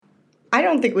I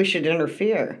don't think we should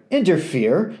interfere.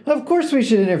 Interfere? Of course we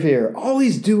should interfere.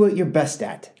 Always do what you're best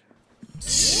at.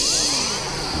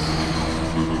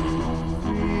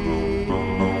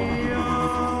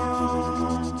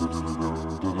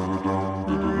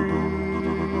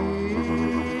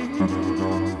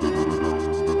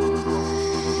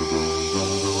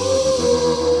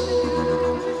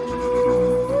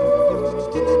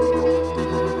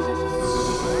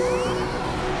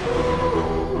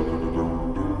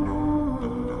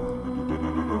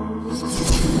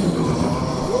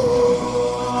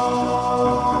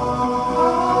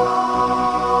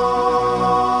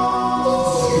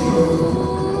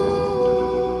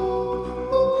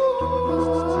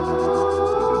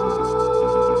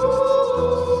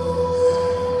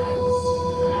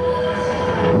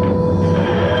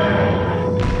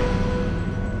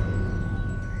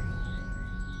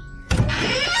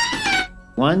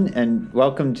 And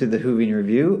welcome to the Whovian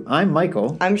Review. I'm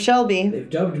Michael. I'm Shelby. They've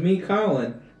dubbed me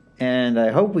Colin. And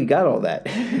I hope we got all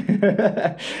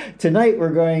that. Tonight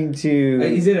we're going to...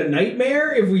 Is it a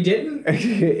nightmare if we didn't?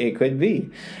 It could be.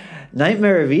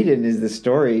 Nightmare of Eden is the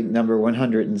story number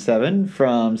 107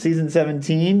 from season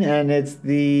 17, and it's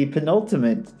the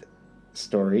penultimate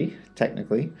story,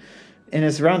 technically, in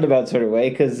a roundabout sort of way,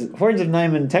 because Hordes of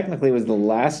Nyman technically was the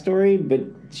last story,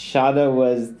 but Shada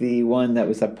was the one that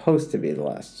was supposed to be the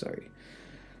last story.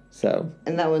 So.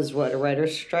 And that was what, a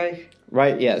writer's strike?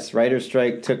 Right, yes. Writer's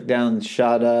strike took down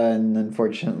Shada, and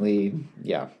unfortunately,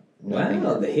 yeah.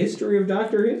 Wow, the history of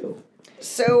Doctor Who.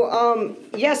 So,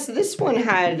 yes, this one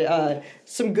had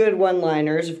some good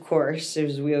one-liners, of course,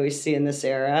 as we always see in this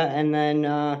era. And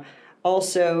then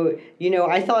also,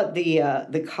 I thought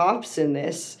the cops in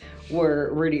this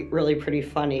were really, really pretty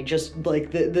funny. Just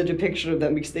like the depiction of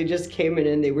them, because they just came in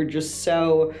and they were just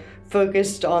so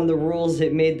focused on the rules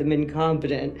it made them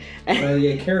incompetent. Well,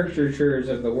 yeah, caricatures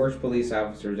of the worst police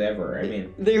officers ever. I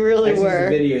mean, they really were. I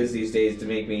see some videos these days to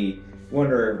make me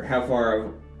wonder how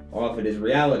far off it is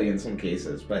reality in some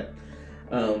cases. But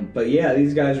yeah,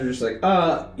 these guys are just like,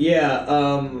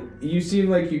 you seem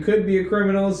like you could be a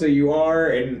criminal, so you are,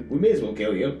 and we may as well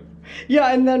kill you.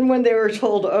 Yeah, and then when they were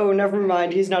told, oh, never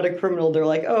mind, he's not a criminal, they're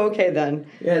like, oh, okay then.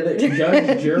 Yeah, the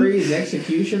judge, juries,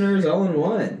 executioners, all in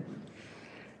one.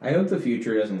 I hope the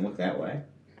future doesn't look that way.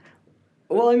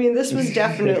 Well, I mean, this was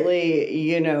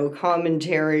definitely,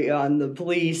 commentary on the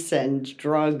police and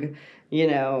drug,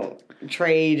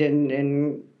 trade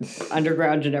and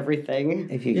underground and everything.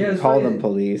 If you can call them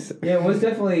police. Yeah, it was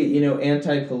definitely,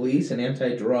 anti-police and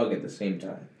anti-drug at the same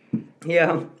time.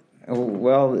 Yeah.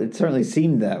 Well, it certainly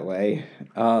seemed that way.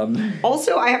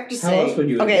 Also, I have to say, how else would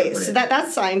you so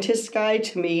that scientist guy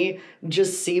to me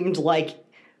just seemed like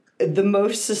the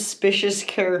most suspicious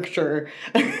character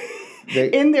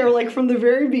in there. Like from the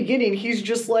very beginning, he's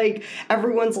just like,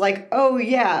 everyone's like, oh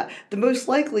yeah, the most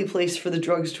likely place for the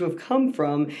drugs to have come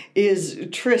from is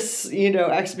Trist's,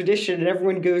 expedition, and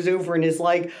everyone goes over and is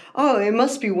like, oh, it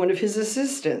must be one of his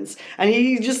assistants, and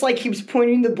he just like keeps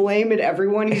pointing the blame at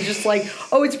everyone. He's just like,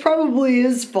 oh, it's probably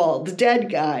his fault, the dead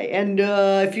guy, and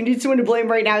if you need someone to blame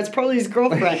right now, it's probably his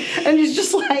girlfriend. And he's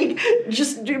just like,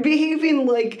 just behaving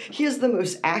like he has the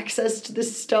most access to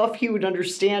this stuff, he would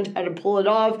understand how to pull it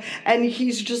off, and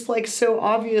he's just like so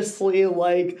obviously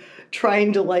like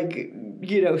trying to like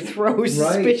throw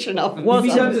suspicion up. Well, he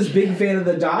becomes this big fan of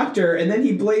the Doctor, and then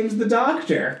he blames the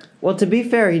Doctor. Well, to be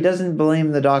fair, he doesn't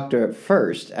blame the Doctor at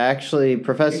first. Actually,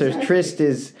 Professor Trist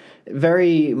is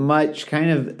very much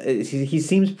kind of, he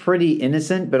seems pretty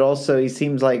innocent, but also he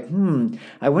seems like,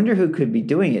 I wonder who could be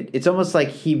doing it. It's almost like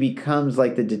he becomes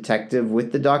like the detective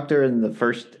with the Doctor in the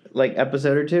first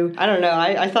episode or two. I don't know.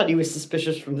 I thought he was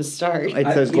suspicious from the start.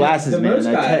 It's those glasses, man.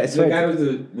 The guy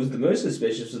was the most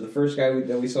suspicious was the first guy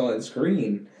that we saw on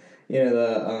screen.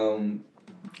 The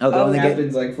one that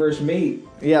happens like first mate.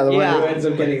 Yeah, the one who ends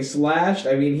up getting slashed.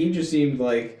 I mean, he just seemed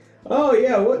like, oh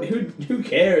yeah, what? Who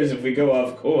cares if we go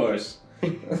off course?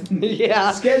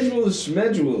 Yeah.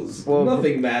 Schedules. Well,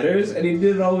 nothing matters. And he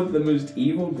did it all with the most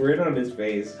evil grin on his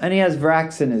face. And he has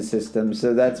Vrax in his system,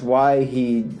 so that's why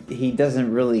he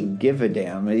doesn't really give a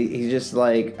damn. He's just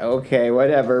like, okay,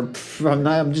 whatever.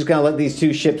 I'm just gonna let these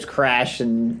two ships crash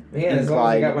and as long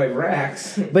as I got my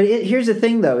Vrax. But here's the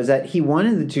thing, though, is that he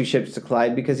wanted the two ships to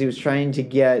collide because he was trying to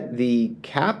get the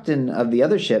captain of the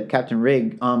other ship, Captain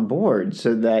Rigg, on board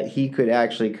so that he could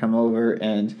actually come over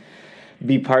and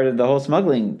be part of the whole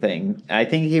smuggling thing. I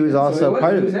think he was also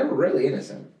part of it. He was never really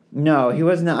innocent. No, he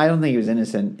wasn't. I don't think he was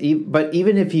innocent. But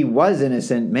even if he was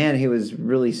innocent, man, he was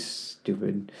really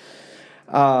stupid.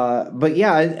 But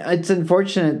yeah, it's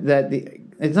unfortunate that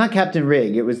it's not Captain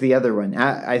Rigg. It was the other one.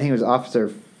 I think it was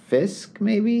Officer Fisk,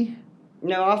 maybe.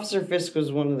 No, Officer Fisk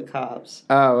was one of the cops.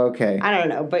 Oh, okay. I don't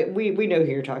know, but we know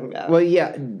who you're talking about. Well,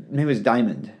 yeah, name was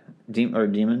Diamond.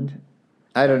 Demond?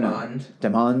 I don't know.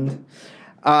 Demond.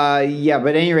 Yeah, but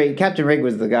at any rate, Captain Rigg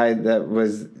was the guy that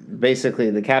was basically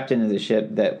the captain of the ship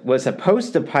that was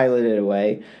supposed to pilot it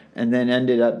away and then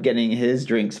ended up getting his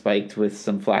drink spiked with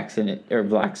some blacks in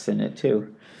it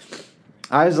too.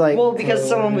 I was like... Well, because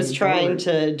someone was trying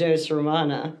to dose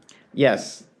Romana.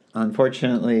 Yes.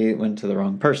 Unfortunately, it went to the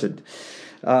wrong person.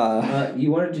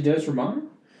 You wanted to dose Romana?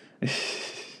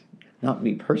 Not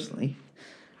me personally.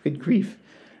 Good grief.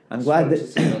 I'm glad to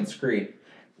see it on screen.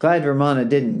 Glad Romana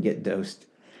didn't get dosed.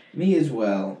 Me as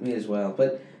well.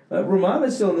 But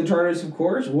Romana's still in the TARDIS, of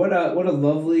course. What a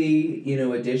lovely,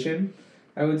 addition,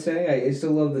 I would say. I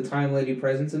still love the Time Lady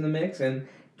presence in the mix, and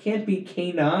Can't Be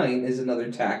K9 is another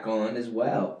tack on as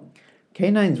well.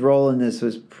 K9's role in this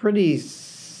was pretty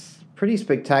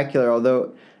spectacular,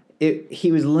 although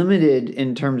he was limited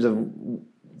in terms of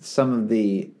some of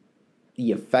the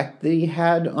effect that he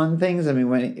had on things. I mean,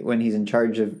 when he's in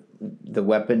charge of the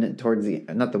weapon towards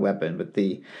not the weapon, but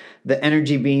the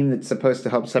energy beam that's supposed to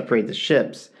help separate the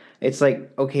ships. It's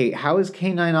like, okay, how is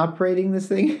K9 operating this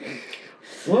thing?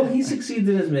 Well, he succeeds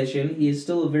in his mission. He is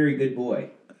still a very good boy.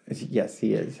 Yes,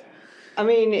 he is. I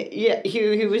mean, yeah,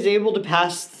 he was able to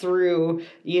pass through,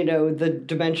 the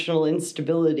dimensional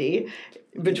instability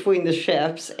between the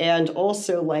ships, and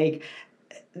also, like,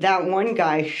 that one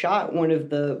guy shot one of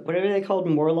the, whatever they called,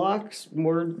 Morlocks?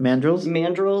 Mandrills?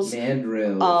 Mandrills.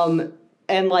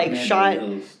 And, like, shot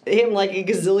him, like, a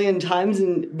gazillion times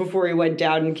before he went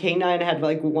down, and K9 had,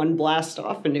 like, one blast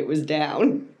off, and it was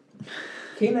down.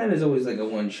 K9 is always, like, a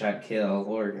one-shot kill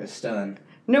or a stun.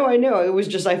 No, I know. It was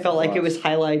just, I felt like it was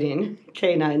highlighting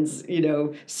K9's,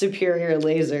 superior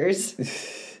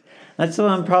lasers. That's the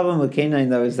one problem with K9,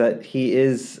 though, is that he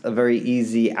is a very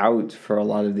easy out for a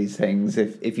lot of these things.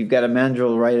 If you've got a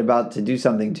mandrill right about to do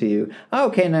something to you,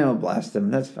 K9 will blast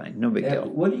him. That's fine. No big deal.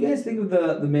 What do you guys think of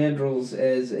the mandrills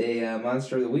as a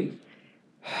monster of the week?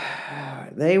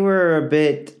 They were a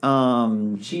bit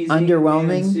cheesy,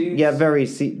 underwhelming. Yeah, very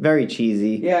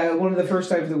cheesy. Yeah, one of the first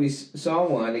times that we saw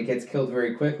one, it gets killed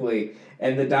very quickly,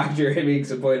 and the doctor makes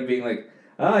a point of being like,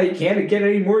 you can't get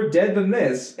any more dead than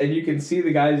this. And you can see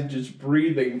the guy's just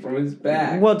breathing from his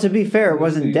back. Well, to be fair, it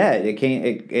wasn't dead.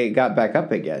 It got back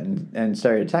up again and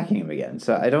started attacking him again.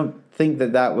 So I don't think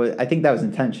that was... I think that was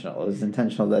intentional. It was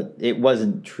intentional that it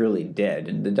wasn't truly dead,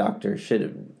 and the doctor should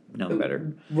have known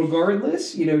better.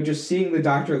 Regardless, just seeing the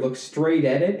doctor look straight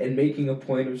at it and making a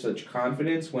point of such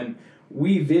confidence when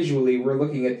we visually were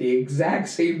looking at the exact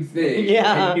same thing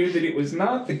and knew that it was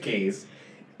not the case,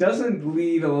 doesn't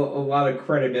lead a lot of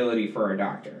credibility for our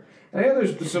doctor. And I know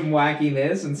there's some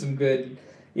wackiness and some good,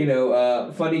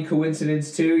 funny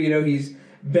coincidence too. He's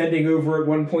bending over at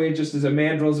one point just as a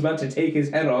mandrill's about to take his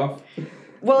head off.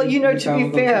 Well, to be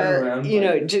fair,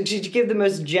 to give the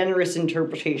most generous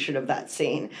interpretation of that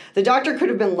scene, the doctor could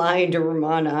have been lying to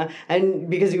Romana, and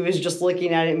because he was just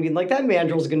looking at it and being like, that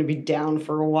mandrill's going to be down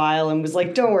for a while, and was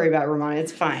like, don't worry about Romana,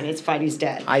 it's fine, he's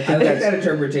dead. I think that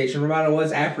interpretation. Romana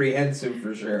was apprehensive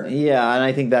for sure. Yeah, and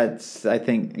I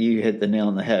think you hit the nail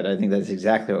on the head. I think that's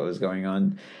exactly what was going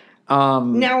on.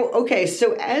 Now, okay,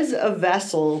 so as a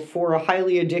vessel for a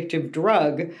highly addictive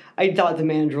drug, I thought the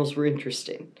mandrills were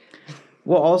interesting.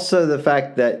 Well, also the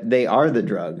fact that they are the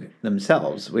drug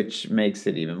themselves, which makes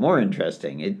it even more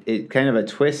interesting. It kind of a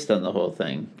twist on the whole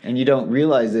thing. And you don't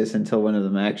realize this until one of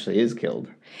them actually is killed.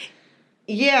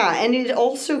 Yeah, and it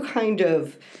also kind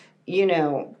of, I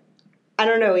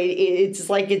don't know, it's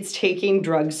like it's taking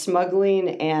drug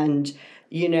smuggling and,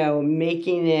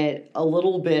 making it a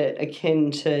little bit akin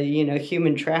to,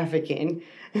 human trafficking.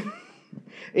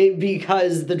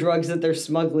 Because the drugs that they're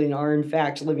smuggling are, in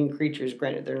fact, living creatures.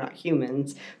 Granted, they're not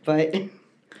humans, but...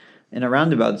 In a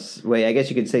roundabout way, I guess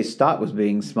you could say Stott was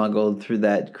being smuggled through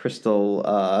that crystal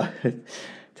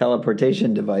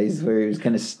teleportation device where he was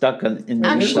kind of stuck in the...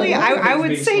 Actually, I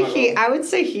would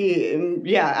say he...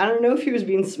 Yeah, I don't know if he was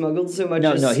being smuggled so much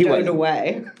as stowed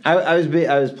away. I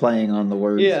was playing on the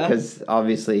words because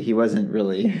obviously he wasn't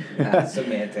really...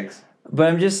 Semantics. But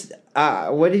I'm just...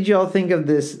 what did you all think of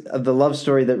the love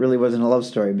story that really wasn't a love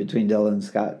story between Della and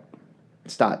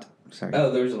Stott? Sorry.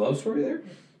 Oh, there was a love story there?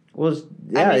 Well,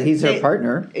 he's her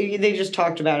partner. They just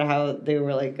talked about how they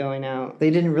were, like, going out. They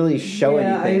didn't really show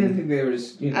anything. I didn't think there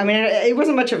was... I mean, it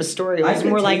wasn't much of a story. It was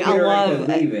more like a love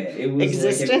it was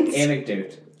existence. Like an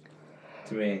anecdote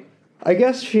to me. I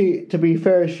guess to be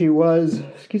fair, she was...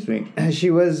 Excuse me.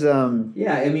 She was...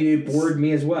 Yeah, I mean, it bored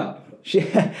me as well. She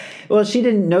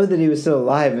didn't know that he was still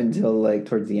alive until like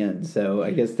towards the end. So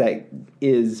I guess that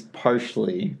is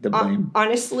partially the blame.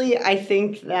 Honestly, I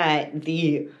think that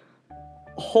the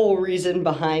whole reason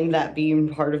behind that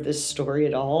being part of this story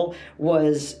at all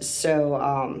was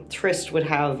so Trist would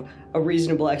have a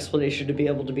reasonable explanation to be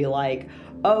able to be like,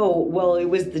 oh, well, it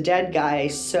was the dead guy,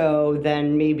 so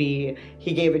then maybe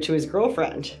he gave it to his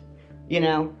girlfriend,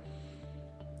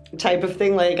 type of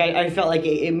thing. Like, I felt like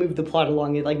it moved the plot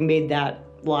along. It, like, made that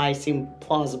lie seem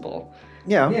plausible.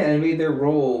 Yeah. Yeah, and it made their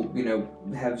role,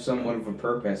 have somewhat of a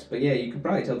purpose. But yeah, you could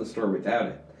probably tell the story without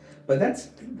it. But that's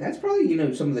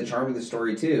probably, some of the charm of the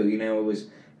story, too. It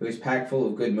was packed full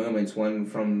of good moments, one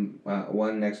from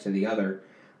one next to the other.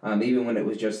 Even when it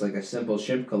was just like a simple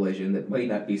ship collision that might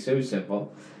not be so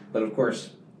simple. But, of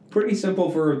course, pretty simple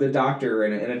for the Doctor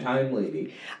and a Time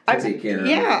Lady to take care of.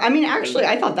 Yeah, I mean, actually,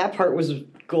 I thought that part was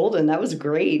golden. That was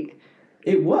great.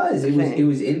 It was. It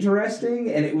was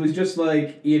interesting, and it was just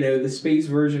like, the space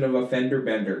version of a fender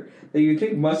bender that you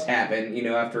think must happen,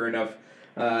 after enough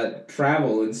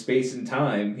travel in space and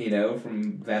time,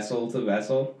 from vessel to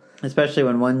vessel. Especially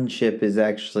when one ship is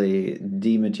actually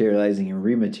dematerializing and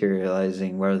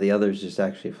rematerializing, where the other's just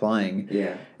actually flying.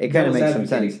 Yeah. It kind of makes some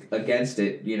sense. Against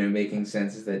it, making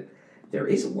sense is that there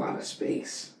is a lot of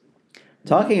space.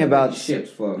 Talking about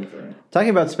ships flowing through. Talking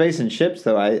about space and ships,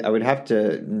 though, I would have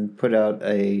to put out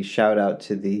a shout out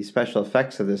to the special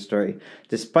effects of this story.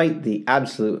 Despite the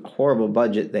absolute horrible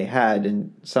budget they had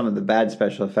and some of the bad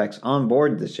special effects on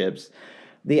board the ships,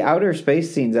 the outer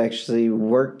space scenes actually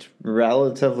worked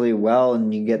relatively well,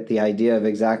 and you get the idea of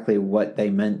exactly what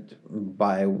they meant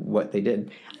by what they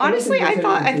did. Honestly, I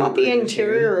thought the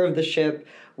interior of the ship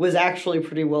was actually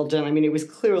pretty well done. I mean, it was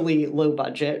clearly low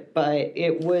budget, but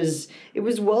it was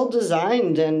well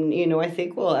designed and, I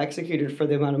think well executed for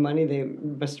the amount of money they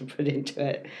must have put into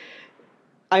it.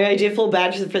 I did feel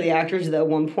bad for the actors at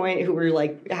one point who were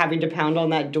like having to pound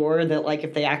on that door that like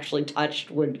if they actually touched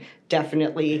would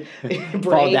definitely break.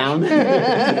 Fall down.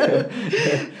 Yeah.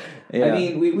 I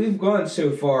mean, we've gone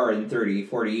so far in 30,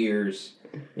 40 years,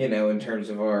 in terms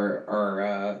of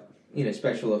our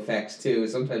special effects too.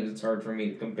 Sometimes it's hard for me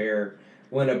to compare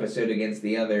one episode against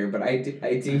the other, but I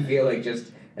do feel like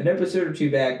just an episode or two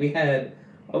back we had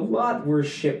a lot worse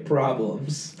ship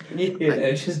problems.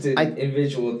 Just in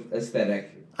visual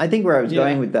aesthetic. I think where I was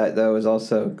going with that, though, is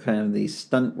also kind of the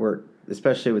stunt work,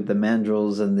 especially with the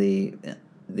mandrels and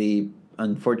the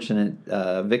unfortunate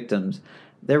victims.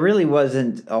 There really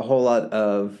wasn't a whole lot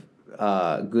of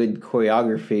good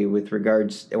choreography with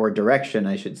regards, or direction,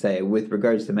 I should say, with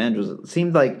regards to mandrels. It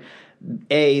seemed like,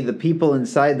 the people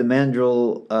inside the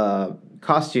mandrel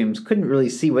costumes couldn't really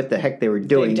see what the heck they were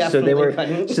doing. So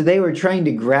they were trying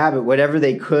to grab at whatever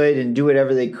they could and do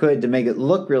whatever they could to make it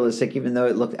look realistic, even though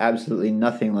it looked absolutely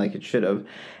nothing like it should have.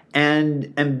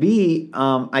 And B,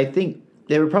 I think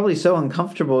they were probably so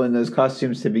uncomfortable in those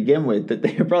costumes to begin with that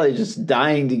they were probably just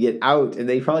dying to get out, and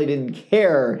they probably didn't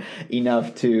care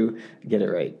enough to get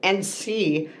it right. And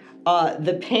C,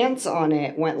 the pants on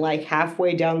it went like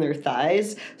halfway down their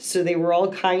thighs, so they were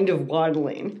all kind of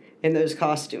waddling in those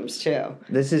costumes too.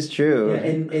 This is true. Yeah,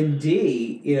 and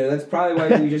D, that's probably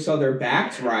why we just saw their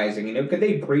backs rising. Could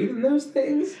they breathe in those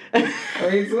things? I mean,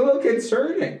 it's a little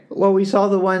concerning. Well, we saw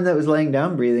the one that was laying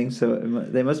down breathing, so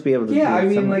they must be able to. Yeah, I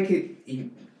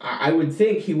mean, I would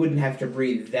think he wouldn't have to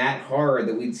breathe that hard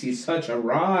that we'd see such a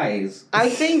rise.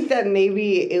 I think that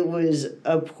maybe it was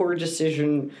a poor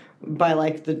decision by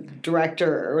like the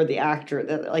director or the actor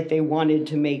that like they wanted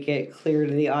to make it clear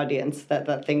to the audience that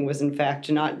that thing was in fact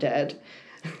not dead.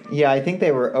 Yeah, I think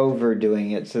they were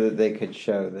overdoing it so that they could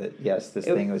show that yes, this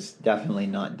thing was definitely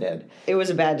not dead. It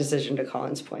was a bad decision to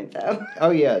Colin's point though.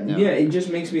 Oh yeah, no. Yeah, it just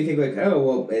makes me think like, oh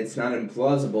well, it's not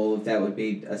implausible if that would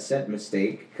be a set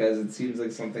mistake, because it seems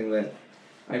like something that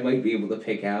I might be able to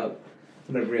pick out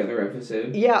in every other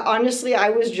episode. Yeah, honestly, I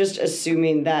was just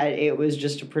assuming that it was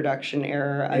just a production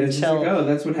error until... It's just like, oh,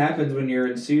 that's what happens when you're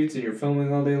in suits and you're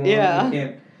filming all day long. Yeah. You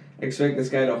can't expect this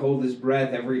guy to hold his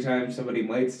breath every time somebody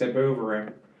might step over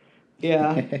him.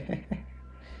 Yeah.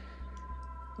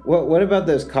 What about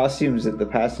those costumes that the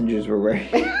passengers were wearing?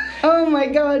 Oh my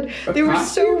god, they were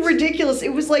costumes? so ridiculous.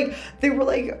 It was like, they were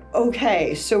like,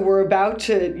 okay, so we're about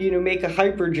to, make a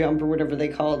hyper jump or whatever they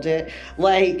called it.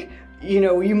 Like...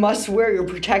 you must wear your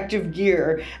protective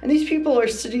gear. And these people are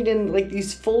sitting in, like,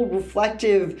 these full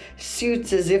reflective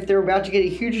suits as if they're about to get a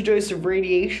huge dose of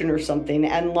radiation or something.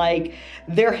 And, like,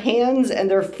 their hands and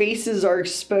their faces are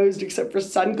exposed except for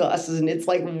sunglasses. And it's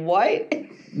like, what?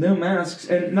 No masks.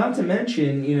 And not to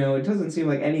mention, it doesn't seem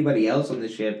like anybody else on the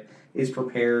ship is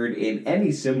prepared in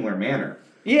any similar manner.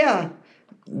 Yeah.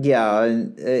 Yeah,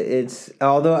 and it's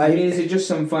although I mean, is it just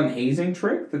some fun hazing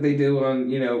trick that they do on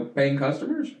paying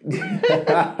customers?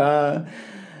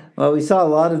 Well, we saw a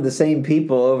lot of the same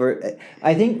people over.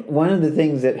 I think one of the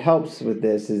things that helps with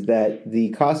this is that the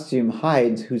costume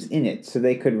hides who's in it, so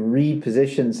they could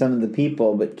reposition some of the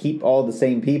people, but keep all the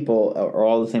same people or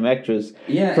all the same extras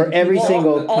for every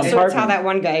single compartment. Also, it's how that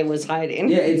one guy was hiding.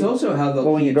 Yeah, it's also how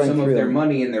they'll keep some of their them.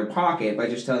 money in their pocket by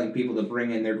just telling people to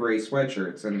bring in their gray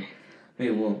sweatshirts and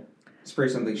maybe we'll spray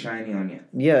something shiny on you.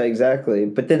 Yeah, exactly.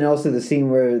 But then also the scene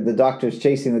where the doctor's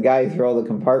chasing the guy through all the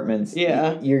compartments.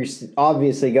 Yeah. You're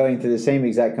obviously going through the same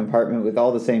exact compartment with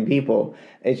all the same people.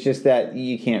 It's just that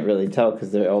you can't really tell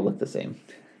because they all look the same.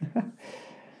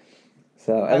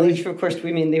 So at least, of course,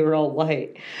 we mean they were all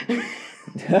white.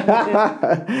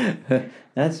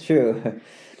 That's true.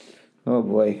 Oh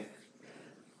boy.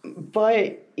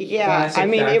 But yeah, Classic I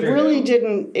mean, Doctor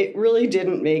Who. it really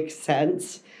didn't make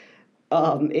sense.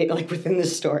 Within the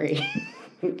story.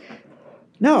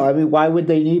 No, I mean, why would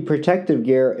they need protective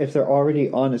gear if they're already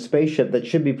on a spaceship that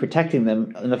should be protecting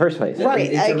them in the first place?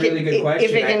 Right. It's a really good question.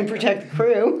 If it can protect the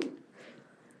crew.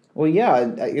 Well, yeah,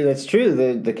 that's true.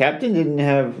 The captain didn't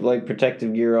have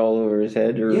protective gear all over his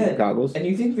head or goggles. And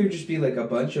you think there'd just be a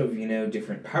bunch of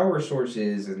different power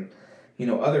sources and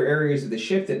other areas of the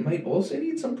ship that might also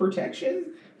need some protection?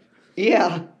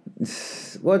 Yeah.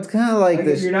 Well, it's kind of like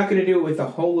this. If you're not going to do it with the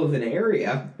whole of an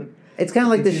area, it's kind of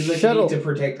like this shuttle. You need to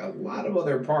protect a lot of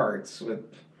other parts.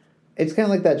 It's kind of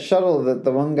like that shuttle that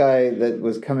the one guy that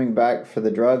was coming back for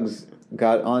the drugs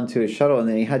got onto his shuttle, and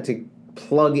then he had to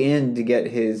plug in to get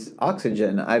his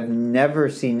oxygen. I've never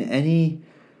seen any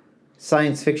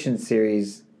science fiction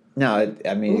series. No,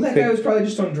 I mean, that guy was probably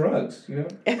just on drugs.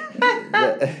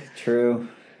 True.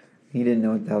 He didn't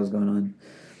know what the hell was going on,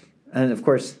 and of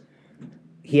course.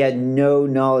 He had no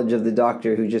knowledge of the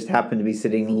doctor who just happened to be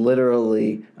sitting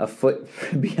literally a foot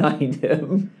behind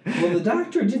him. Well, the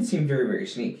doctor did seem very, very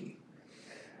sneaky.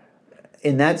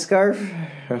 In that scarf?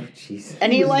 Oh, jeez.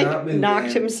 And he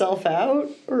knocked himself out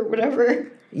or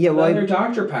whatever. Yeah, well, another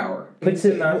doctor power. Puts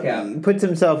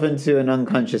himself into an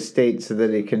unconscious state so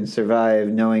that he can survive,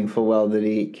 knowing full well that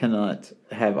he cannot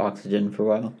have oxygen for a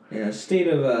while. Yeah, state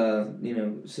of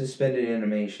suspended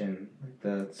animation.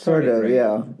 Sort of,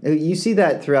 yeah. You see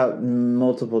that throughout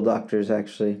multiple doctors,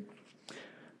 actually.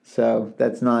 So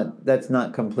that's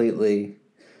not completely.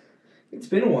 It's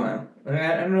been a while. I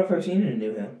don't know if I've seen it in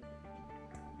New Who.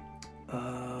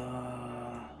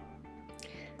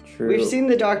 True. We've seen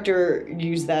the doctor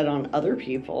use that on other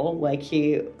people. Like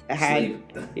he had,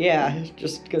 sleep. Yeah,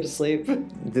 just go to sleep.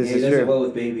 This he is does true. it well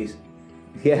with babies.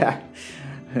 Yeah,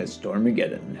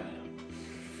 Stormageddon.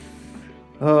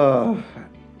 Oh,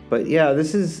 but yeah,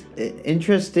 this is an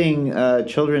interesting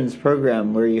children's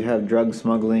program where you have drug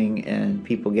smuggling and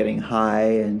people getting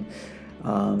high and.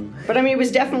 But I mean, it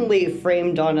was definitely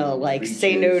framed on a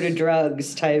say no to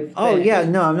drugs type thing. Oh yeah,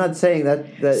 no, I'm not saying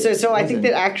that. So I think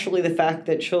that actually the fact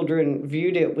that children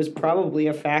viewed it was probably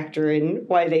a factor in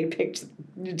why they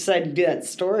decided to do that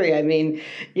story. I mean,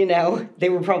 they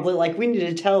were probably like, we need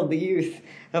to tell the youth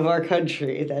of our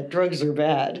country that drugs are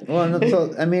bad.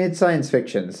 Well, I mean, it's science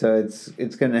fiction, so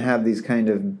it's going to have these kind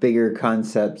of bigger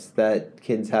concepts that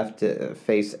kids have to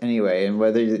face anyway, and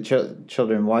whether the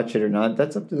children watch it or not,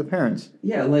 that's up to the parents.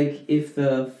 Yeah, if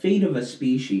the fate of a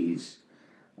species,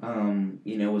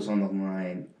 was on the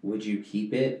line, would you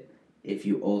keep it if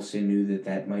you also knew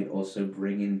that might also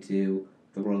bring into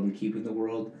the world and keep in the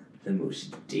world the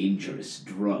most dangerous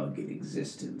drug in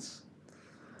existence?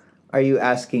 Are you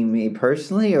asking me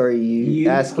personally, or are you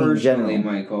asking generally,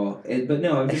 Michael? But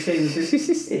no, I'm just saying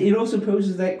it also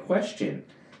poses that question,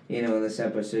 in this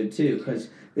episode too, because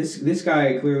this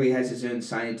guy clearly has his own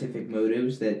scientific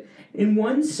motives that, in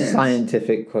one sense,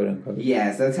 scientific quote unquote.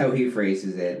 Yes, that's how he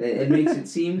phrases it. It makes it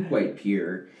seem quite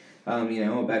pure,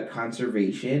 about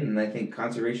conservation, and I think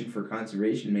conservation for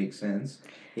conservation makes sense.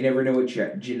 You never know what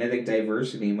genetic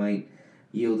diversity might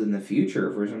yield in the future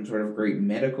for some sort of great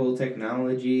medical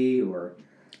technology or.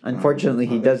 Unfortunately,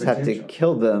 he does have to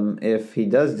kill them if he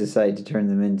does decide to turn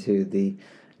them into the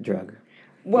drug.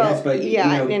 Well, yes, but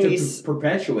to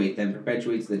perpetuate them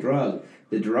perpetuates the drug.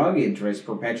 The drug interest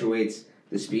perpetuates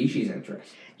the species interest.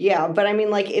 Yeah, but I mean,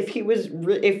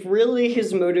 if really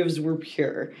his motives were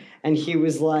pure, and he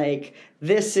was like,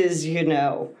 this is,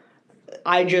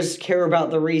 I just care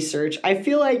about the research, I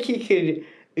feel like he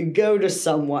could go to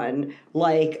someone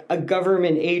like a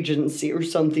government agency or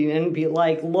something and be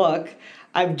like, look,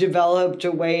 I've developed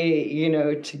a way,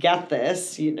 to get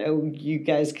this. You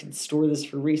guys can store this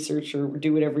for research or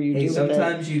do whatever you do with it.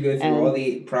 Sometimes you go through all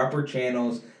the proper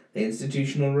channels, the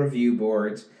institutional review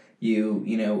boards.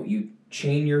 You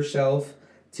chain yourself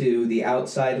to the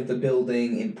outside of the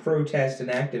building in protest and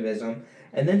activism.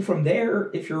 And then from there,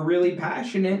 if you're really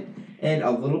passionate and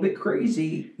a little bit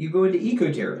crazy, you go into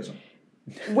eco-terrorism.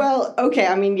 Well, okay,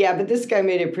 I mean, yeah, but this guy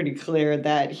made it pretty clear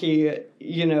that he,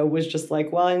 was just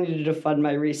like, well, I needed to fund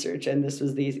my research, and this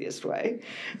was the easiest way.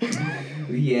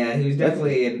 Yeah, he was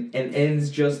definitely an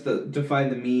ends just to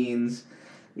find the means,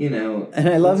 And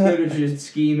I love how to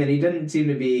scheme, and he doesn't seem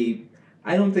to be.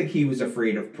 I don't think he was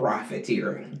afraid of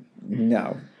profiteering.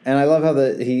 No, and I love how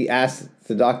he asked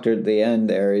the doctor at the end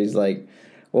there. He's like,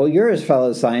 "Well, you're a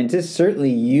fellow scientist.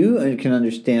 Certainly, you can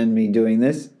understand me doing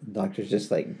this." The doctor's just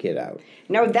like, "Get out."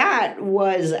 Now, that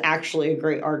was actually a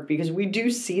great arc, because we do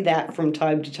see that from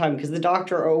time to time, because the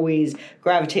doctor always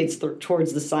gravitates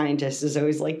towards the scientist, is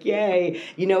always like, yay,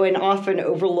 and often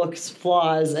overlooks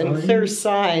flaws and clear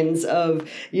signs of,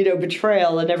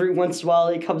 betrayal, and every once in a while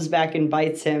he comes back and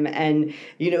bites him, and,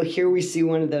 here we see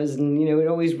one of those, and, it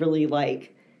always really,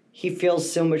 he feels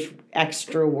so much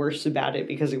extra worse about it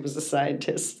because it was a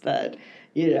scientist that,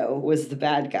 was the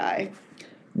bad guy.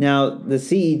 Now, the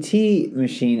CET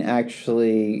machine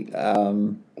actually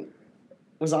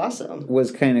was awesome. Was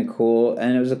kind of cool,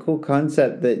 and it was a cool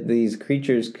concept that these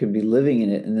creatures could be living in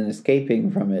it and then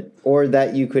escaping from it, or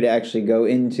that you could actually go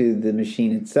into the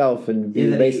machine itself and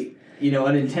be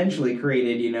unintentionally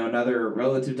created, another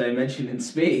relative dimension in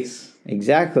space.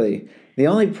 Exactly. The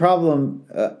only problem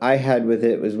I had with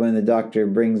it was when the doctor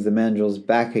brings the mandrills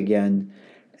back again,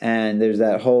 and there's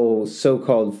that whole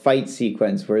so-called fight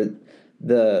sequence where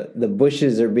the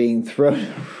bushes are being thrown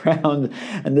around,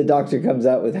 and the doctor comes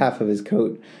out with half of his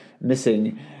coat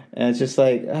missing, and it's just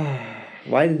like,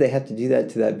 why did they have to do that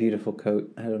to that beautiful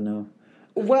coat? I don't know.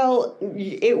 Well,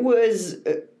 it was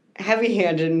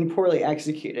heavy-handed and poorly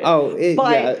executed. It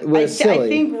was silly. I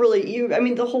think really,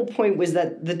 the whole point was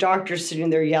that the doctor's sitting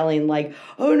there yelling like,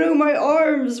 "Oh no, my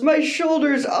arms, my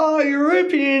shoulders, you're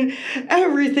ripping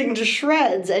everything to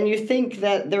shreds," and you think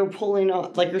that they're pulling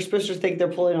off, you're supposed to think they're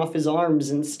pulling off his arms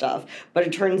and stuff, but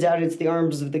it turns out it's the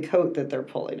arms of the coat that they're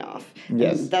pulling off.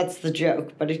 Yes. And that's the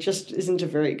joke, but it just isn't a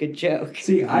very good joke.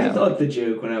 See, I thought the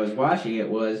joke when I was watching it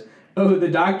was, the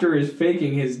doctor is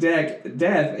faking his death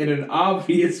in an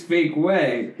obvious fake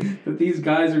way that these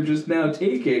guys are just now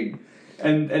taking.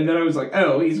 And then I was like,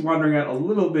 he's wandering out a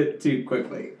little bit too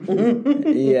quickly.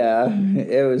 Yeah,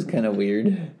 it was kind of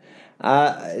weird.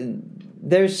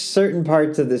 There's certain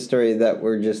parts of the story that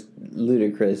were just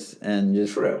ludicrous and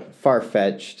just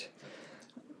far-fetched.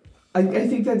 I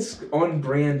think that's on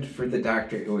brand for the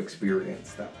Doctor Who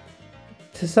experience, though.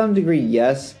 To some degree,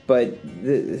 yes, but...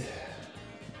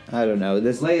 I don't know.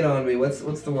 Lay it on me. What's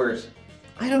the worst?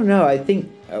 I don't know. I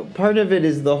think part of it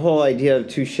is the whole idea of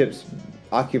two ships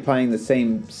occupying the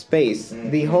same space.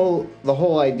 Mm-hmm. The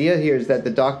whole idea here is that the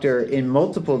Doctor, in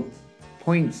multiple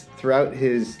points throughout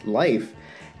his life,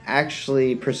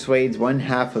 actually persuades one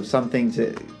half of something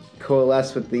to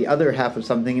coalesce with the other half of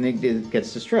something, and it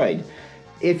gets destroyed.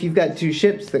 If you've got two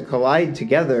ships that collide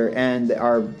together and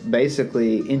are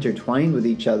basically intertwined with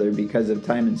each other because of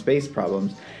time and space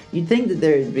problems, you'd think that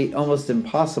it'd be almost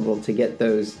impossible to get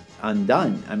those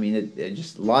undone. I mean, it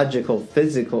just logical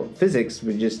physics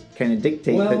would just kind of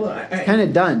dictate that it's kind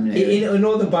of done. In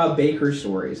all the Bob Baker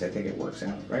stories, I think it works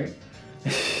out, right?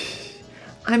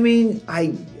 I mean,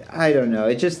 I don't know.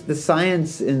 It just, the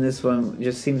science in this one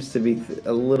just seems to be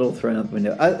a little thrown out the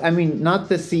window. I mean, not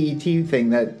the CET thing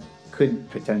that could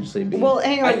potentially be. Well,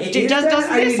 hang on.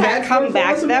 Doesn't this come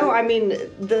back though? I mean,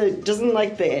 doesn't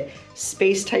the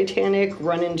space Titanic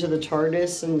run into the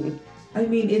TARDIS and? I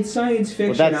mean, it's science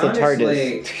fiction. Well, that's the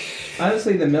TARDIS.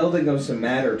 Honestly, the melding of some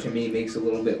matter to me makes a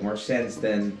little bit more sense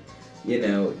than,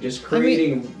 just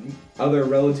creating other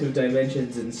relative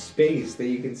dimensions in space that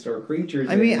you can store creatures.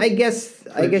 I mean, I guess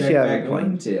you have a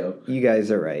point. Into. You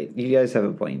guys are right. You guys have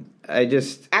a point.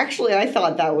 Actually, I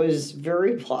thought that was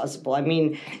very plausible. I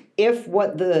mean, if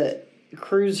what the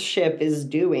cruise ship is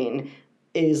doing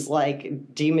is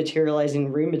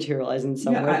dematerializing, rematerializing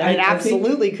somewhere, then it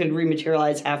absolutely could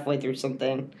rematerialize halfway through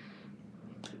something.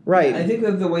 Right. I think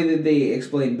that the way that they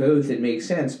explain both, it makes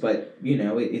sense, but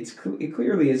it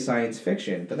clearly is science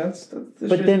fiction. But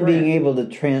but then being able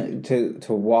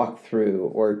to walk through,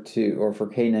 or for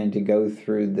K9 to go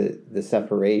through the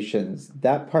separations,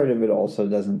 that part of it also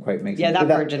doesn't quite make sense. Yeah, that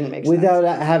part didn't make sense. Without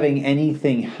having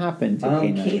anything happen to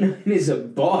K9. K9 is a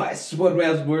boss. What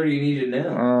else more do you need to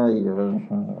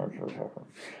know?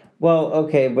 Well,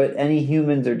 okay, but any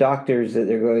humans or doctors that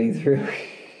they're going through.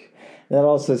 That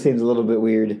also seems a little bit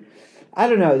weird. I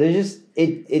don't know.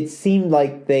 It seemed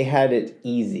like they had it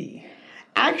easy.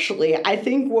 Actually, I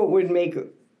think what would make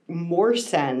more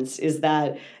sense is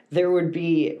that there would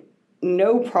be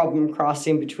no problem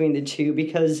crossing between the two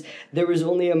because there was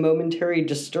only a momentary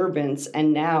disturbance,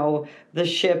 and now the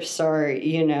ships are,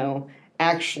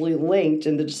 actually linked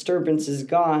and the disturbance is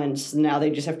gone, so now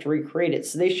they just have to recreate it.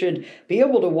 So they should be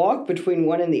able to walk between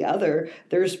one and the other.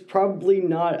 There's probably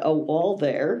not a wall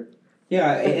there.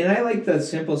 Yeah, and I like the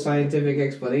simple scientific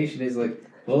explanation is like,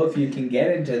 well, if you can get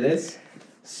into this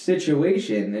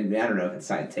situation, and I don't know if it's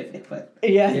scientific, but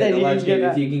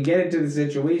if you can get into the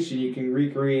situation, you can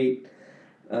recreate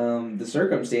the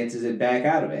circumstances and back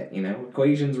out of it.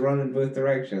 Equations run in both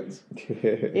directions.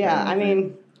 Yeah, I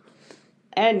mean,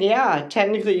 and yeah,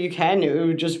 technically you can. It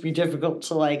would just be difficult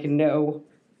to know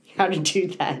how to do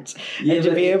that and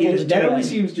to be able to do that. Always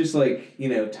seems just like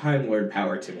Time Lord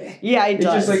power to me. Yeah, it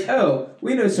does. It's just like, oh,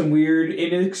 we know some weird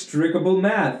inextricable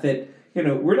math that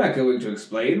we're not going to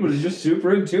explain, but it's just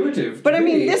super intuitive. But I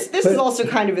mean, this is also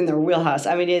kind of in their wheelhouse.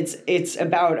 I mean, it's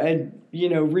about a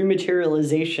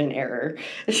rematerialization error.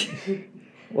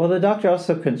 Well, the Doctor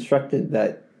also constructed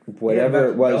that whatever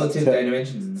it was relative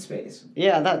dimensions in space.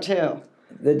 Yeah, that too.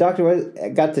 The Doctor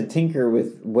got to tinker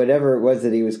with whatever it was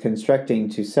that he was constructing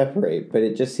to separate, but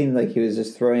it just seemed like he was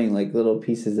just throwing little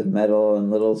pieces of metal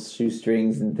and little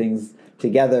shoestrings and things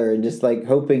together and just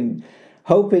hoping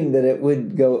that it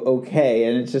would go okay.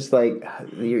 And it's just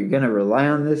you're gonna rely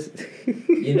on this.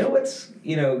 What's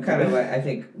kind of I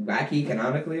think wacky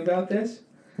canonically about this?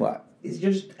 What? Is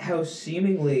just how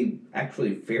seemingly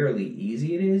actually fairly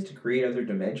easy it is to create other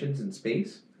dimensions in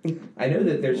space. I know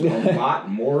that there's a lot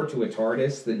more to a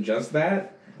TARDIS than just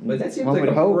that, but that seems like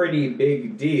a pretty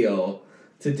big deal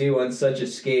to do on such a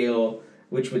scale,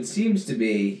 which seems to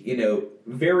be,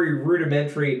 very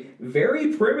rudimentary,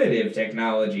 very primitive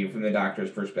technology from the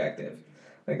Doctor's perspective.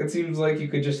 It seems like you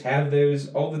could just have those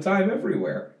all the time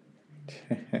everywhere.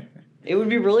 It would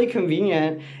be really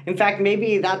convenient. In fact,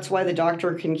 maybe that's why the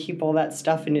Doctor can keep all that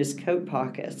stuff in his coat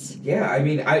pockets. Yeah, I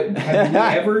mean, have you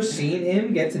ever seen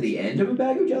him get to the end of a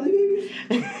bag of jelly babies?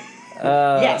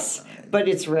 Yes, but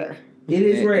it's rare. It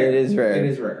is rare. It is rare. It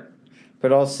is rare.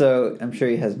 But also, I'm sure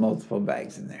he has multiple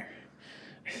bags in there.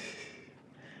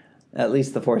 At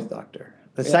least the fourth Doctor.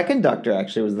 The second Doctor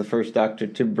actually was the first Doctor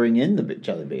to bring in the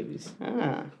jelly babies.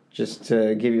 Ah. Just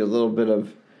to give you a little bit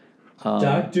of...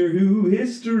 Doctor Who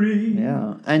history.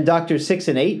 Yeah. And Doctor 6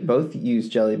 and 8 both use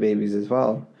jelly babies as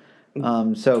well.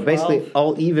 So 12. Basically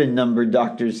all even-numbered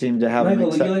Doctors seem to have... Michael,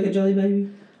 would you like a jelly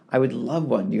baby? I would love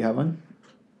one. Do you have one?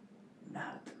 Not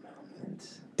at the moment.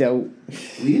 Don't.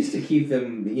 We used to keep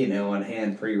them, on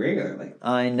hand pretty regularly.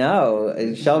 I know.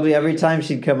 Shelby, every time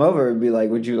she'd come over, would be like,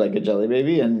 would you like a jelly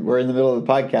baby? And we're in the middle of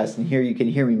the podcast, and here you can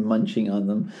hear me munching on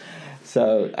them.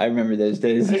 So I remember those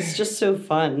days. It's just so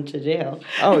fun to do.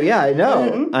 Oh, yeah, I know.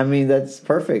 Mm-hmm. I mean, that's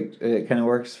perfect. It kind of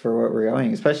works for what we're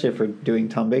going, especially if we're doing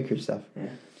Tom Baker stuff. Yeah.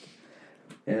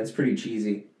 And it's pretty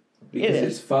cheesy. Because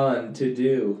it's fun to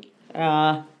do.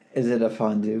 Is it a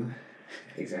fondue?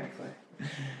 Exactly.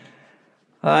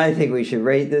 I think we should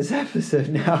rate this episode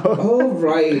now. All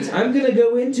right. I'm going to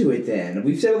go into it then.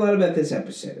 We've said a lot about this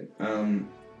episode.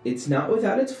 It's not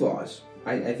without its flaws.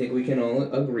 I think we can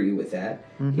all agree with that.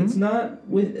 Mm-hmm. It's not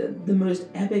with the most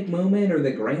epic moment or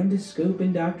the grandest scope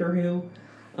in Doctor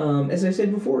Who. As I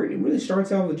said before, it really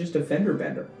starts out with just a fender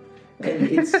bender. And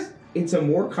it's a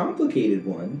more complicated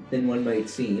one than one might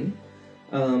seem.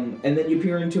 And then you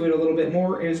peer into it a little bit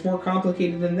more, and it's more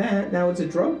complicated than that. Now it's a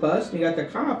drug bust, and you got the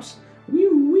cops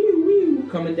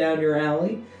coming down your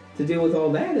alley to deal with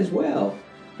all that as well.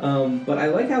 But I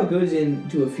like how it goes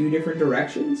into a few different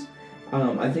directions.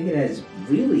 I think it has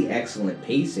really excellent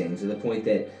pacing to the point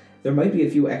that there might be a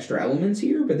few extra elements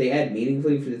here, but they add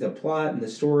meaningfully for the plot and the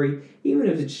story, even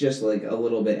if it's just a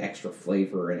little bit extra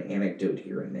flavor and anecdote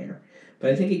here and there.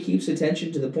 But I think it keeps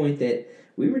attention to the point that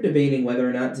we were debating whether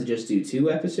or not to just do 2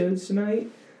 episodes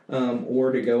tonight,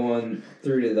 or to go on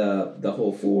through to the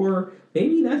whole 4,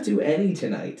 maybe not do any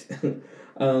tonight.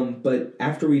 But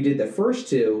after we did the first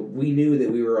 2, we knew that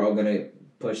we were all going to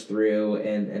push through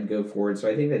and go forward. So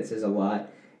I think that says a lot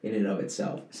in and of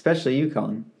itself. Especially you,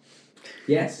 Colin.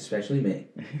 Yes, especially me.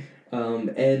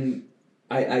 And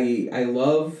I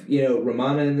love,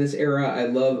 Romana in this era. I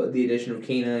love the addition of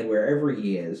K9 wherever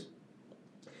he is.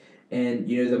 And,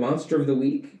 the Monster of the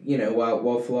Week,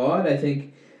 while flawed, I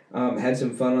think had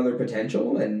some fun other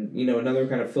potential and, another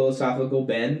kind of philosophical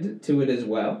bend to it as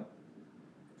well.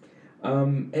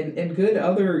 And good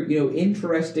other,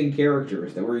 interesting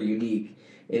characters that were unique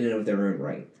in and of their own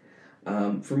right.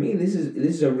 For me, this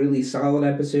is a really solid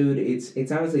episode.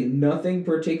 It's honestly nothing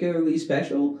particularly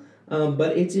special,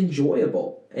 but it's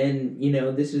enjoyable. And,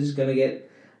 this is going to get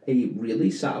a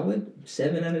really solid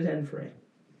 7 out of 10 for it.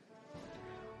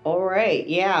 All right,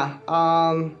 yeah.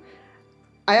 I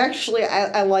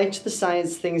liked the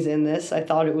science things in this. I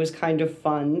thought it was kind of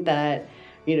fun that,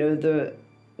 the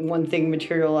one thing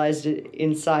materialized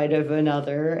inside of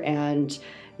another, and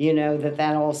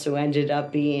that also ended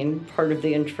up being part of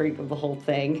the intrigue of the whole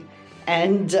thing,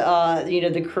 and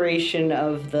the creation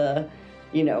of the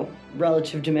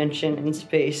relative dimension in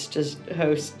space to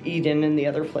host Eden and the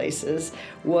other places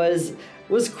was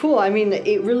cool. I mean,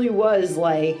 it really was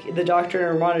like the Doctor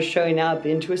and Romana showing up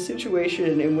into a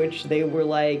situation in which they were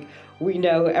like, we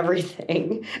know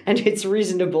everything, and it's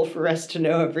reasonable for us to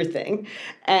know everything.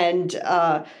 And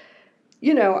I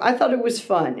thought it was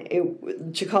fun.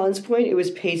 To Colin's point, it was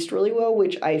paced really well,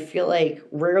 which I feel like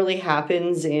rarely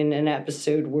happens in an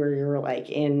episode where you're like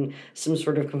in some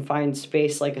sort of confined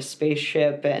space, like a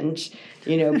spaceship, and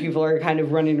people are kind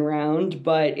of running around.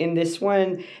 But in this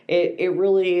one, it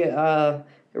really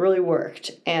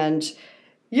worked. And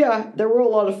yeah, there were a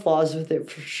lot of flaws with it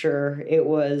for sure. It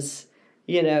was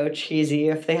cheesy.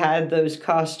 If they had those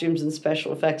costumes and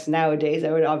special effects nowadays,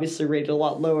 I would obviously rate it a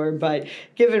lot lower, but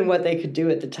given what they could do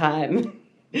at the time,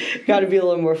 got to be a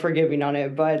little more forgiving on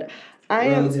it. But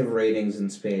relative ratings in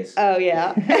space. Oh,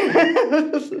 yeah.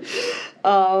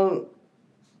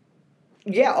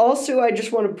 Yeah, also, I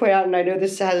just want to point out, and I know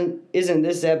this isn't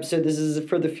this episode, this is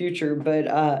for the future,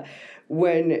 but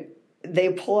when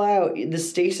they pull out the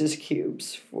stasis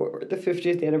cubes for the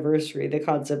 50th anniversary, the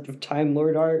concept of Time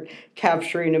Lord art,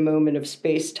 capturing a moment of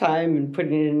space-time and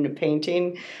putting it in a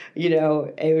painting, and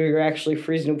you're actually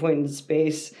freezing a point in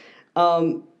space.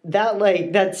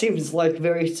 That seems like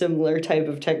very similar type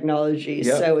of technology.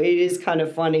 Yep. So it is kind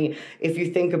of funny if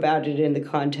you think about it in the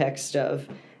context of,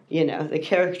 the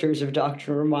characters of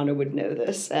Dr. Romana would know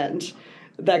this, and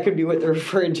that could be what they're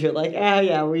referring to, like,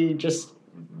 yeah, we just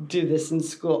do this in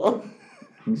school.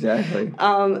 Exactly.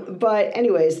 But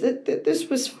anyways, this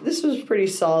was pretty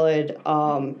solid.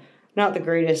 Not the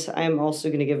greatest. I am also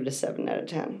going to give it a 7 out of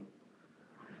 10.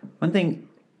 One thing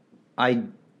I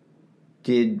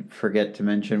did forget to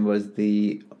mention was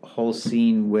the whole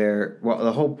scene where,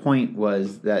 the whole point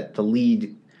was that the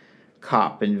lead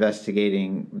cop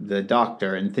investigating the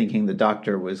doctor and thinking the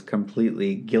doctor was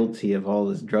completely guilty of all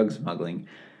this drug smuggling.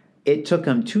 It took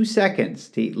him 2 seconds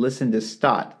to listen to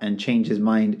Stott and change his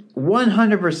mind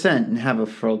 100% and have a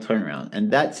full turnaround. And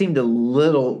that seemed a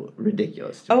little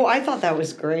ridiculous to me. Oh, I thought that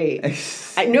was great.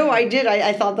 I did.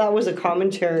 I thought that was a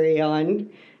commentary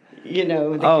on,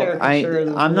 the caricature of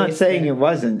the I'm not saying thing. It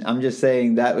wasn't. I'm just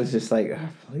saying that was just like,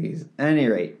 please. At any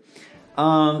rate.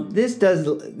 This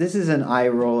is an eye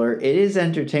roller. It is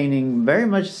entertaining, very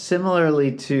much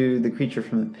similarly to The Creature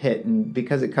from the Pit, and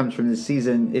because it comes from this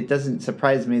season, it doesn't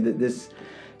surprise me that this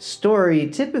story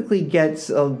typically gets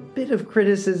a bit of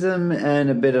criticism and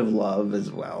a bit of love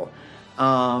as well.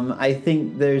 I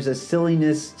think there's a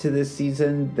silliness to this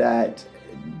season that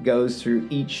goes through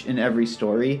each and every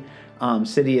story.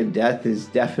 City of Death is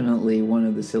definitely one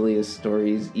of the silliest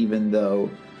stories, even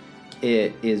though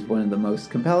it is one of the most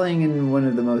compelling and one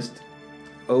of the most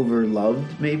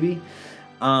overloved, maybe.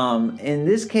 In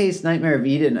this case, Nightmare of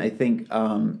Eden, I think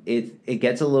it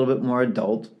gets a little bit more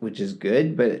adult, which is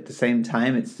good, but at the same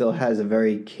time, it still has a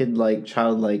very kid-like,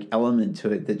 childlike element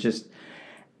to it that just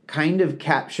kind of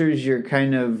captures your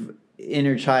kind of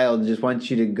inner child, just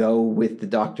wants you to go with the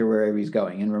doctor wherever he's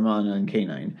going, and Romana and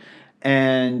K9.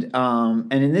 And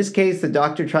in this case, the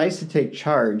doctor tries to take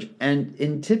charge, and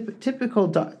in typical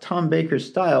Tom Baker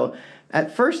style,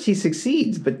 at first he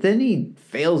succeeds, but then he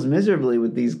fails miserably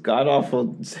with these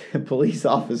god-awful police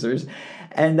officers,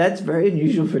 and that's very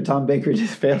unusual for Tom Baker to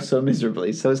fail so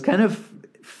miserably. So it's kind of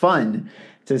fun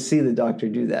to see the doctor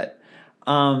do that.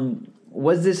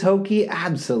 Was this hokey?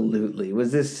 Absolutely.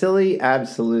 Was this silly?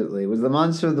 Absolutely. Was the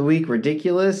monster of the week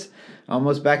ridiculous?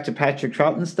 Almost back to Patrick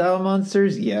Troughton style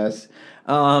monsters? Yes.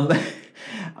 I'm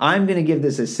going to give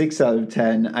this a 6 out of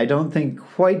 10. I don't think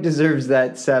quite deserves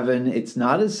that 7. It's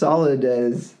not as solid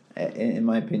as, in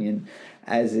my opinion,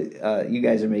 as you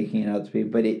guys are making it out to be,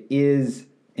 but it is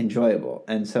enjoyable.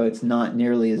 And so it's not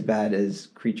nearly as bad as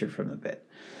Creature from the Pit.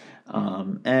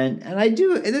 And I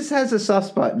do, this has a soft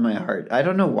spot in my heart. I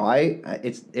don't know why.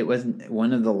 It wasn't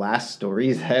one of the last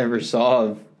stories I ever saw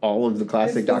of all of the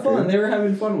classic Doctor Who. They were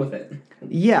having fun with it.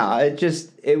 Yeah,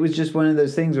 it was just one of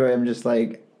those things where I'm just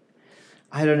like,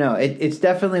 I don't know. It's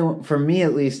definitely, for me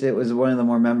at least, it was one of the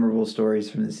more memorable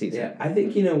stories from the season. Yeah, I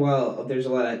think, while there's a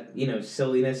lot of,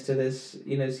 silliness to this,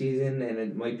 season, and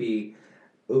it might be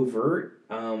overt,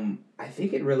 I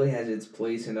think it really has its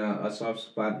place in a soft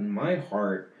spot in my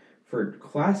heart for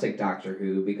classic Doctor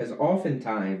Who, because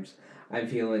oftentimes I'm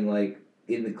feeling like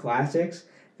in the classics,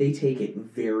 they take it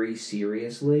very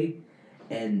seriously,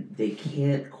 and they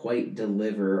can't quite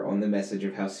deliver on the message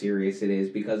of how serious it is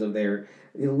because of their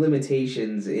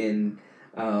limitations in,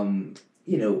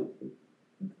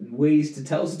 ways to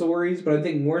tell stories, but I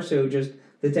think more so just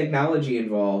the technology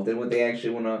involved and what they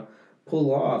actually want to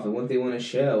pull off and what they want to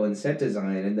show and set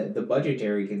design and the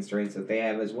budgetary constraints that they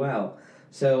have as well.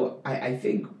 So I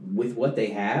think with what they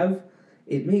have,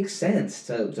 it makes sense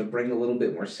to bring a little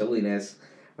bit more silliness,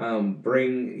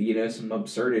 bring, some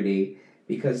absurdity,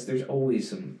 because there's always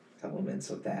some elements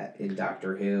of that in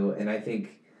Doctor Who, and I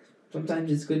think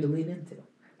sometimes it's good to lean into.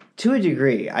 To a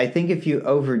degree. I think if you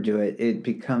overdo it, it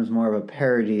becomes more of a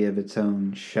parody of its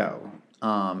own show.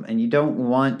 And you don't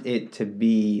want it to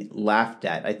be laughed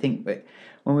at. I think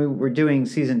when we were doing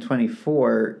season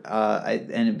 24,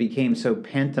 and it became so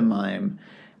pantomime,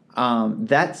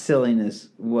 that silliness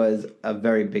was a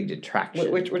very big detraction.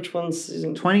 Which one's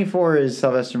season 24 is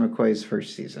Sylvester McCoy's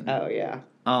first season. Oh, yeah.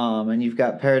 And you've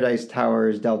got Paradise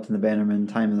Towers, Delta and the Bannerman,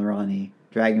 Time and the Ronnie,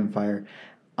 Dragonfire.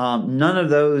 None of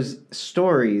those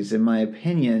stories, in my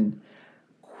opinion,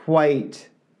 quite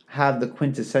have the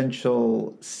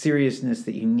quintessential seriousness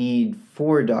that you need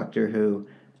for Doctor Who,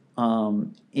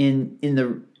 in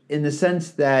the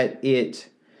sense that it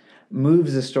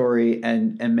moves the story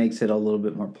and makes it a little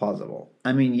bit more plausible.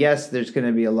 I mean, yes, there's going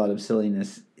to be a lot of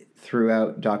silliness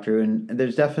throughout Doctor Who, and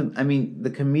there's definitely, the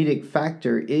comedic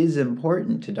factor is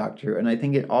important to Doctor Who, and I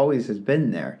think it always has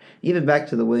been there. Even back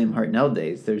to the William Hartnell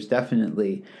days, there's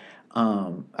definitely,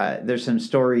 there's some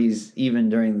stories, even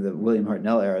during the William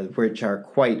Hartnell era, which are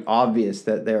quite obvious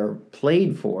that they're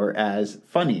played for as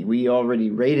funny. We already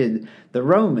rated the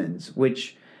Romans,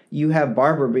 which you have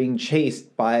Barbara being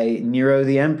chased by Nero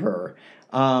the Emperor,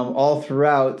 all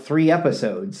throughout 3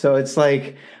 episodes. So it's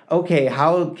like, okay,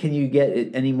 how can you get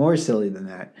it any more silly than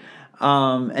that?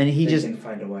 And they can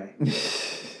find a way.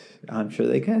 I'm sure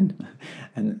they can.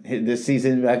 And this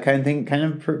season, that kind of thing kind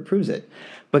of proves it.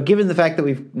 But given the fact that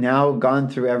we've now gone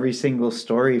through every single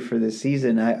story for this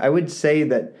season, I would say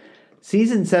that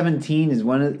season 17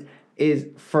 is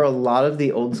for a lot of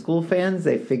the old school fans,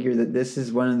 they figure that this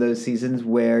is one of those seasons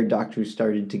where Doctor Who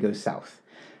started to go south.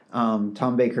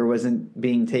 Tom Baker wasn't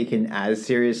being taken as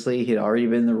seriously. He'd already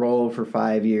been in the role for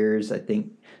 5 years. I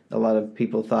think a lot of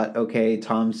people thought, okay,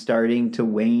 Tom's starting to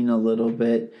wane a little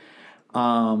bit.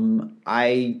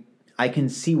 I can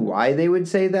see why they would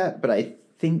say that, but I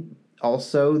think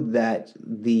also that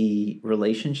the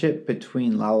relationship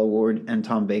between Lalla Ward and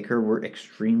Tom Baker were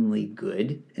extremely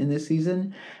good in this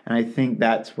season, and I think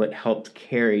that's what helped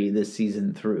carry this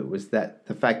season through, was that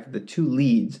the fact that the two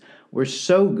leads were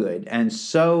so good and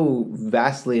so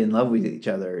vastly in love with each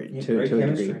other to a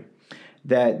degree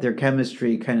that their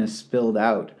chemistry kind of spilled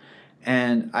out.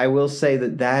 And I will say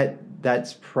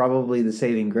that's probably the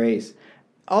saving grace.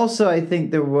 Also, I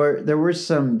think there were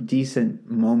some decent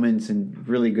moments and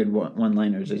really good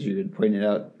one-liners, as you had pointed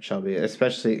out, Shelby,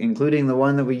 especially including the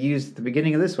one that we used at the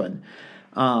beginning of this one.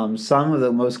 Some of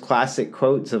the most classic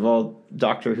quotes of all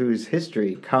Doctor Who's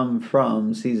history come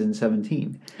from season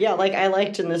 17. Yeah, I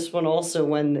liked in this one also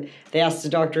when they asked the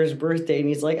Doctor his birthday, and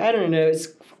he's like, I don't know, it's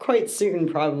quite soon,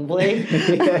 probably.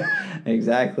 Yeah,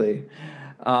 exactly.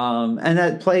 And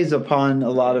that plays upon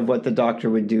a lot of what the Doctor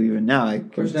would do even now.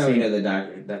 Of course, now we know the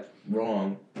Doctor. That's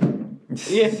wrong.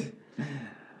 Yeah.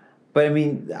 But,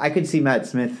 I could see Matt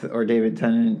Smith or David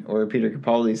Tennant or Peter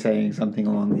Capaldi saying something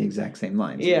along the exact same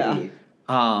lines. Yeah.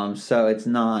 So it's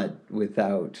not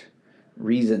without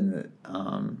reason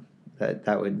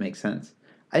that would make sense.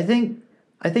 I think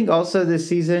also this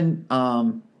season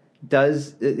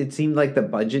it seemed like the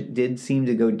budget did seem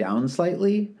to go down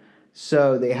slightly.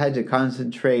 So they had to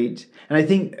concentrate. And I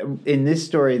think in this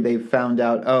story they found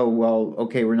out,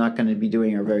 we're not going to be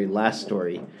doing our very last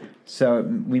story. So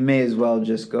we may as well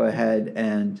just go ahead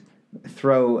and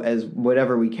throw as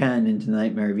whatever we can into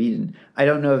Nightmare of Eden. I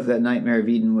don't know if that Nightmare of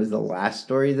Eden was the last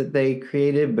story that they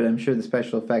created, but I'm sure the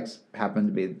special effects happened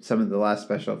to be some of the last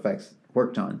special effects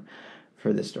worked on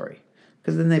for this story.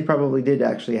 Because then they probably did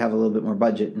actually have a little bit more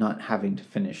budget, not having to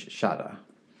finish Shada.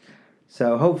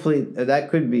 So hopefully that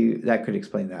could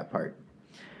explain that part.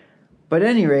 But at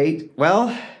any rate,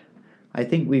 well, I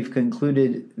think we've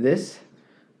concluded this.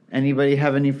 Anybody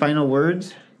have any final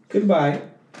words? Goodbye.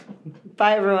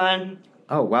 Bye, everyone.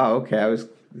 Oh, wow. Okay, I was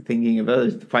thinking of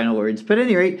other final words. But at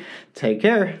any rate, take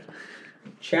care.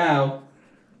 Ciao.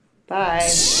 Bye.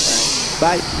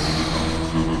 Bye.